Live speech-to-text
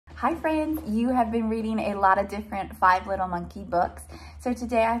Hi friends, you have been reading a lot of different Five Little Monkey books. So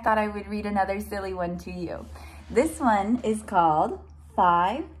today I thought I would read another silly one to you. This one is called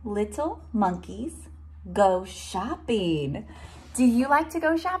Five Little Monkeys Go Shopping. Do you like to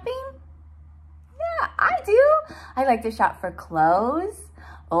go shopping? Yeah, I do. I like to shop for clothes.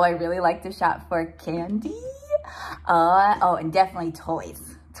 Oh, I really like to shop for candy. And definitely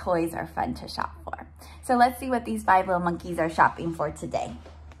toys. Toys are fun to shop for. So let's see what these five little monkeys are shopping for today.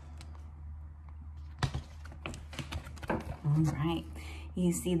 All right,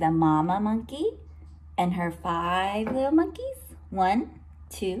 you see the mama monkey and her five little monkeys. 1,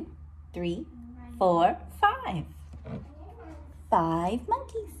 2, 3, 4, 5. 5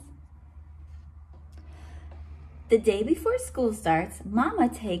 monkeys. The day before school starts, Mama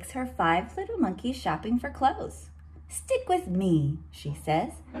takes her 5 little monkeys shopping for clothes. Stick with me, she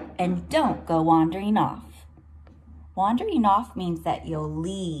says, and don't go wandering off. Wandering off means that you'll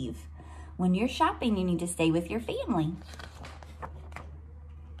leave. When you're shopping, you need to stay with your family.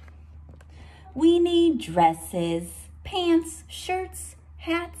 We need dresses, pants, shirts,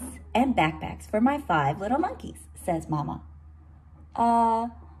 hats, and backpacks for my 5 little monkeys, says Mama.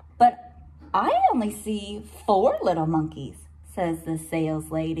 But I only see 4 little monkeys, says the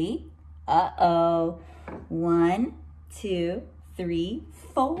sales lady. Uh-oh. 1, 2, 3,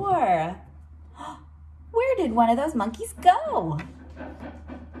 4. Where did one of those monkeys go?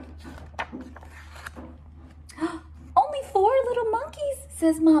 Only 4 little monkeys,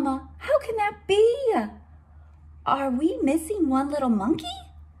 says Mama. How can that be? Are we missing one little monkey?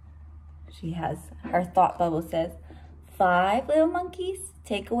 She has, her thought bubble says, 5 little monkeys,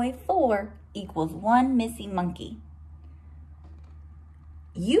 take away 4 equals 1 missing monkey.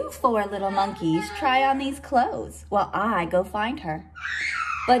 You 4 little monkeys try on these clothes while I go find her.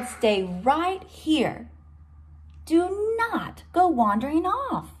 But stay right here. Do not go wandering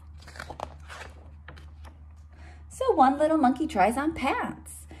off. So 1 little monkey tries on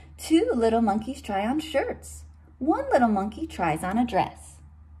pants. 2 little monkeys try on shirts. 1 little monkey tries on a dress.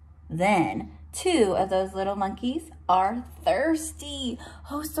 Then 2 of those little monkeys are thirsty.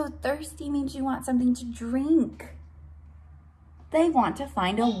 Oh, so thirsty means you want something to drink. They want to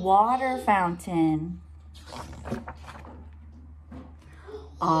find a water fountain.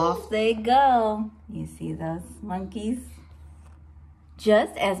 Off they go. You see those monkeys?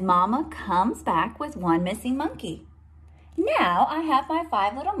 Just as Mama comes back with 1 missing monkey. Now I have my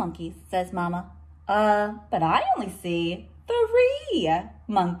 5 little monkeys, says Mama. But I only see 3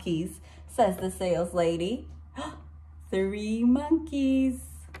 monkeys, says the sales lady. 3 monkeys.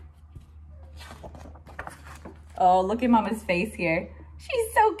 Oh, look at Mama's face here.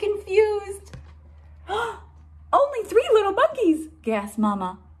 She's so confused. Only 3 little monkeys, gasped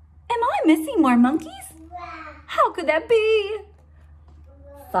Mama. Am I missing more monkeys? How could that be?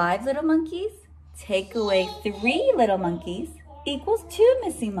 5 little monkeys, take away 3 little monkeys equals 2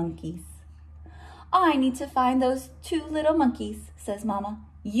 missing monkeys. I need to find those 2 little monkeys, says Mama.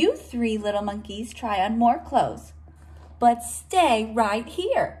 You 3 little monkeys try on more clothes, but stay right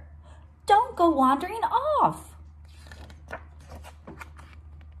here. Don't go wandering off.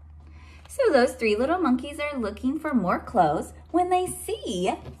 So those 3 little monkeys are looking for more clothes when they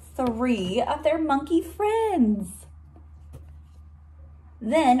see 3 of their monkey friends.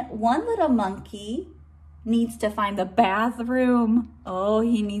 Then 1 little monkey needs to find the bathroom. Oh,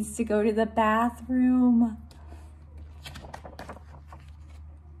 he needs to go to the bathroom.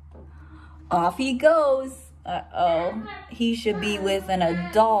 Off he goes. Uh-oh, he should be with an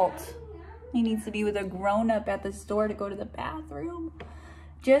adult. He needs to be with a grown-up at the store to go to the bathroom.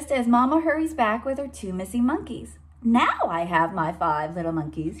 Just as Mama hurries back with her 2 missing monkeys. Now I have my 5 little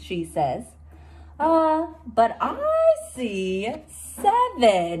monkeys, she says. But I see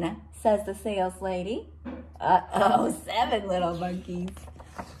 7, says the sales lady. Uh-oh, 7 little monkeys.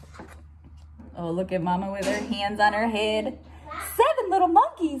 Oh, look at Mama with her hands on her head. 7 little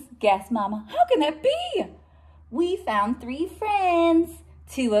monkeys, gasped Mama. How can that be? We found 3 friends,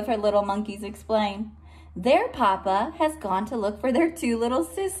 2 of her little monkeys explain. Their papa has gone to look for their 2 little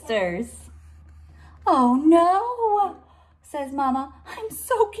sisters. Oh no, says Mama. I'm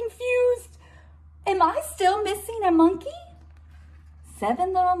so confused. Am I still missing a monkey?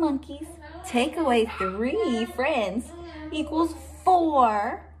 7 little monkeys take away 3 friends equals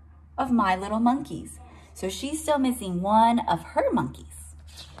 4 of my little monkeys. So she's still missing 1 of her monkeys.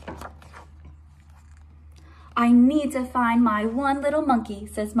 I need to find my 1 little monkey,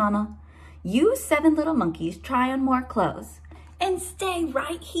 says Mama. You 7 little monkeys try on more clothes and stay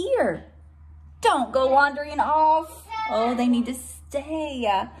right here. Don't go wandering off. Oh, they need to stay.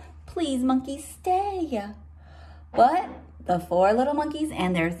 Please, monkeys, stay. But The 4 little monkeys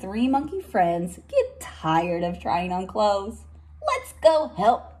and their 3 monkey friends get tired of trying on clothes. Let's go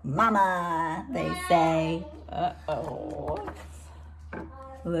help Mama, they say. Uh-oh.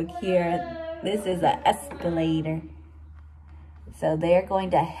 Look here, this is an escalator. So they're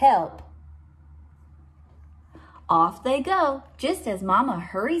going to help. Off they go, just as Mama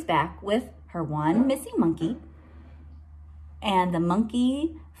hurries back with her 1 missing monkey and the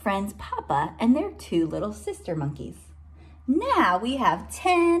monkey friend's Papa and their 2 little sister monkeys. Now we have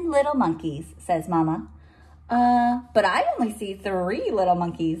 10 little monkeys, says Mama. But I only see 3 little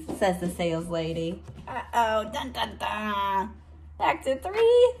monkeys, says the sales lady. Uh-oh, dun dun dun. Back to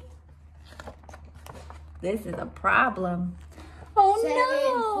 3. This is a problem. Oh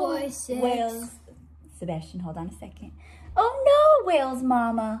no! 7, 4, 6. Whales. Sebastian, hold on a second. Oh no, Whales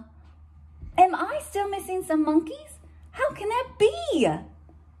Mama. Am I still missing some monkeys? How can that be?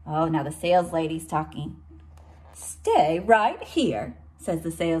 Oh, now the sales lady's talking. Stay right here, says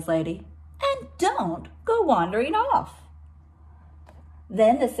the sales lady, and don't go wandering off.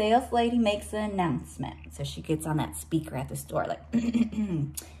 Then the sales lady makes an announcement. So she gets on that speaker at the store like,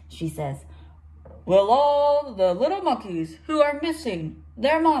 she says, will all the little monkeys who are missing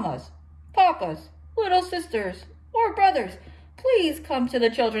their mamas, papas, little sisters, or brothers, please come to the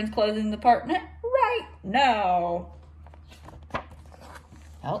children's clothing department right now.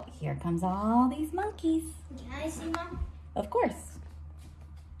 Oh, here comes all these monkeys. Can I see, Mom? Of course.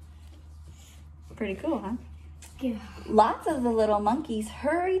 Pretty cool, huh? Yeah. Lots of the little monkeys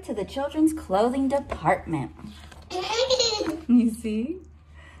hurry to the children's clothing department. You see?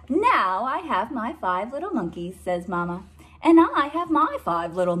 Now I have my 5 little monkeys, says Mama. And I have my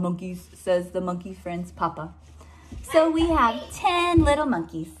 5 little monkeys, says the monkey friend's Papa. So we have 10 little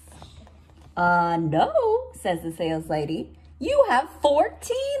monkeys. No, says the sales lady. You have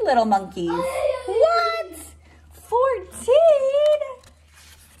 14 little monkeys. What? 14?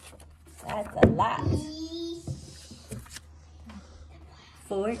 That's a lot.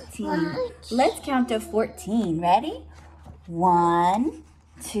 14. Let's count to 14. Ready? 1,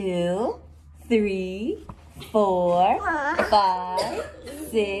 2, 3, 4, 5,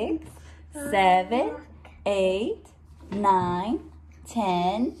 6, 7, 8, 9,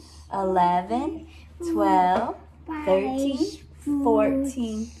 10, 11, 12, 13,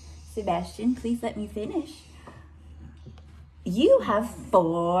 14. Sebastian, please let me finish. You have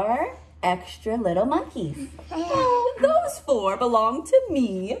 4 extra little monkeys. Oh, those 4 belong to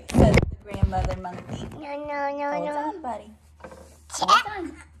me, says the grandmother monkey. No. Hold on, buddy.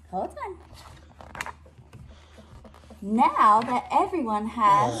 Hold on. Now that everyone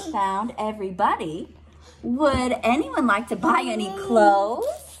has found everybody, would anyone like to buy any clothes?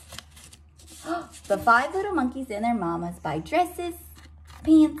 The 5 little monkeys and their mamas buy dresses,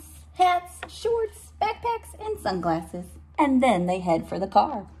 pants, hats, shorts, backpacks, and sunglasses. And then they head for the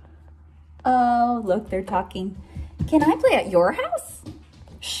car. Oh, look, they're talking. Can I play at your house?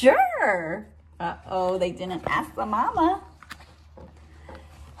 Sure. Uh-oh, they didn't ask the mama.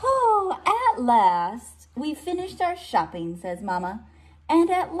 Oh, at last, we finished our shopping, says Mama.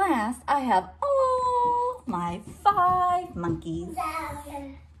 And at last, I have all my 5 monkeys.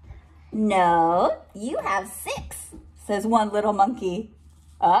 No, you have 6, says one little monkey.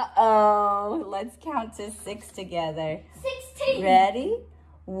 Uh-oh, let's count to 6 together. 16. Ready?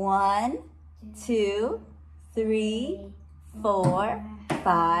 1, 2, 3, 4,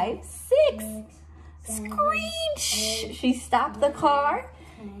 5, 6. Screech! She stopped the car.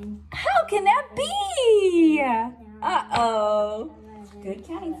 How can that be? Uh-oh. Good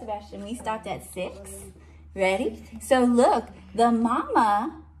counting, Sebastian. We stopped at 6. Ready? So look, the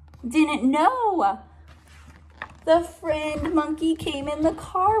mama didn't know. The friend monkey came in the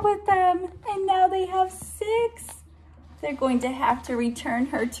car with them, and now they have 6. They're going to have to return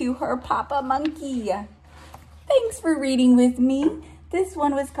her to her papa monkey. Thanks for reading with me. This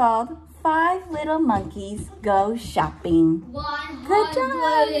one was called 5 Little Monkeys Go Shopping.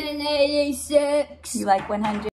 186. You like 100?